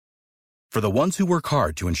For the ones who work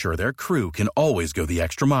hard to ensure their crew can always go the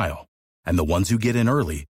extra mile, and the ones who get in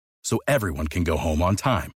early so everyone can go home on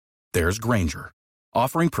time, there's Grainger,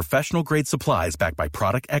 offering professional-grade supplies backed by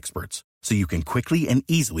product experts so you can quickly and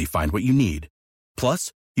easily find what you need.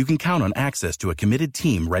 Plus, you can count on access to a committed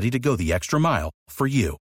team ready to go the extra mile for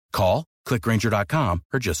you. Call, click Grainger.com,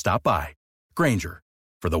 or just stop by. Grainger,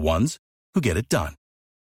 for the ones who get it done.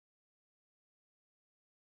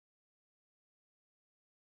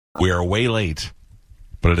 We are way late,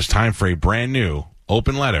 but it is time for a brand new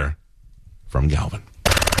open letter from Galvin.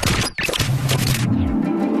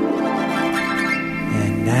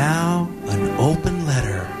 And now, an open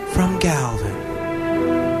letter from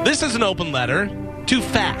Galvin. This is an open letter to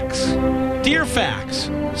facts. Dear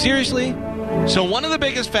Facts, seriously? So one of the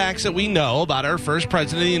biggest facts that we know about our first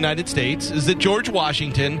president of the United States is that George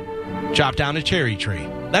Washington chopped down a cherry tree.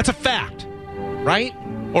 That's a fact, right?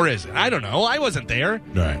 Or is it? I don't know. I wasn't there.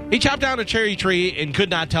 Right. He chopped down a cherry tree and could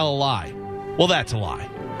not tell a lie. Well, that's a lie.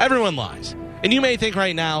 Everyone lies. And you may think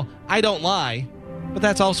right now, I don't lie, but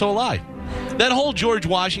that's also a lie. That whole George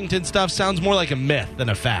Washington stuff sounds more like a myth than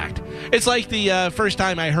a fact. It's like the first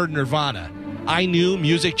time I heard Nirvana. I knew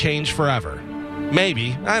music changed forever.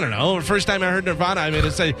 Maybe. I don't know. The first time I heard Nirvana, I mean,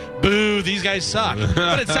 to say, boo, these guys suck.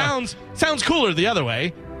 But it sounds cooler the other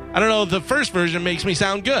way. I don't know. The first version makes me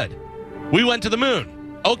sound good. We went to the moon.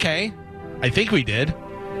 Okay, I think we did.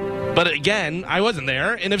 But again, I wasn't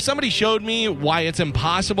there, and if somebody showed me why it's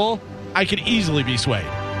impossible, I could easily be swayed.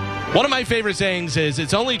 One of my favorite sayings is,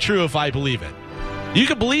 it's only true if I believe it. You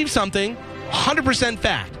could believe something, 100%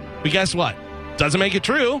 fact, but guess what? Doesn't make it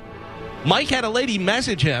true. Mike had a lady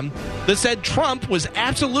message him that said Trump was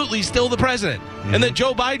absolutely still the president, and that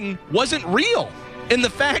Joe Biden wasn't real. And the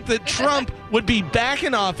fact that Trump would be back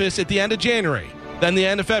in office at the end of January, then the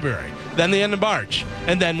end of February, then the end of March,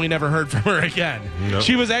 and then we never heard from her again. Nope.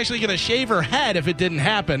 She was actually going to shave her head if it didn't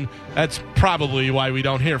happen. That's probably why we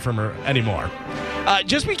don't hear from her anymore.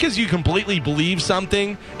 Just because you completely believe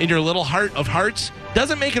something in your little heart of hearts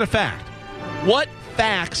doesn't make it a fact. What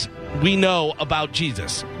facts we know about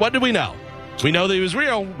Jesus? What do we know? We know that he was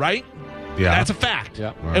real, right? Yeah. That's a fact.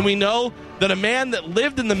 Yeah. Wow. And we know that a man that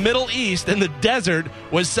lived in the Middle East in the desert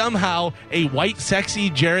was somehow a white, sexy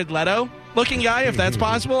Jared Leto looking guy, if that's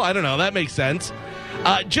possible. I don't know. That makes sense.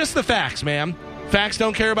 Just the facts, man. Facts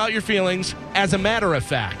don't care about your feelings. As a matter of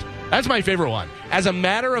fact. That's my favorite one. As a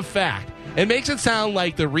matter of fact. It makes it sound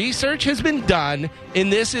like the research has been done,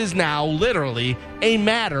 and this is now literally a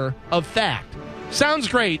matter of fact. Sounds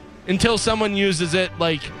great until someone uses it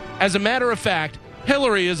like, as a matter of fact,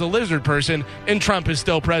 Hillary is a lizard person, and Trump is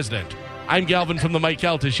still president. I'm Galvin from the Mike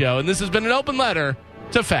Kelta Show, and this has been an open letter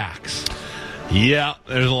to facts. Yeah,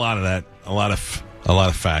 there's a lot of that. A lot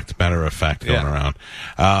of fact, matter of fact going around.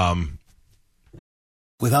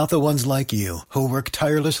 Without the ones like you, who work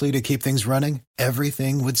tirelessly to keep things running,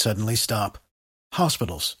 everything would suddenly stop.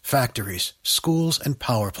 Hospitals, factories, schools, and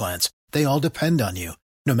power plants, they all depend on you.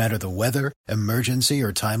 No matter the weather, emergency,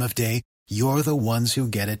 or time of day, you're the ones who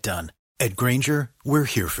get it done. At Grainger, we're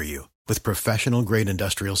here for you with professional-grade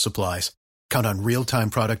industrial supplies. Count on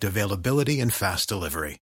real-time product availability and fast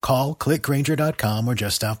delivery. Call, click Grainger.com, or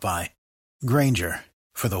just stop by. Grainger,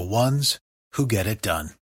 for the ones who get it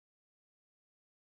done.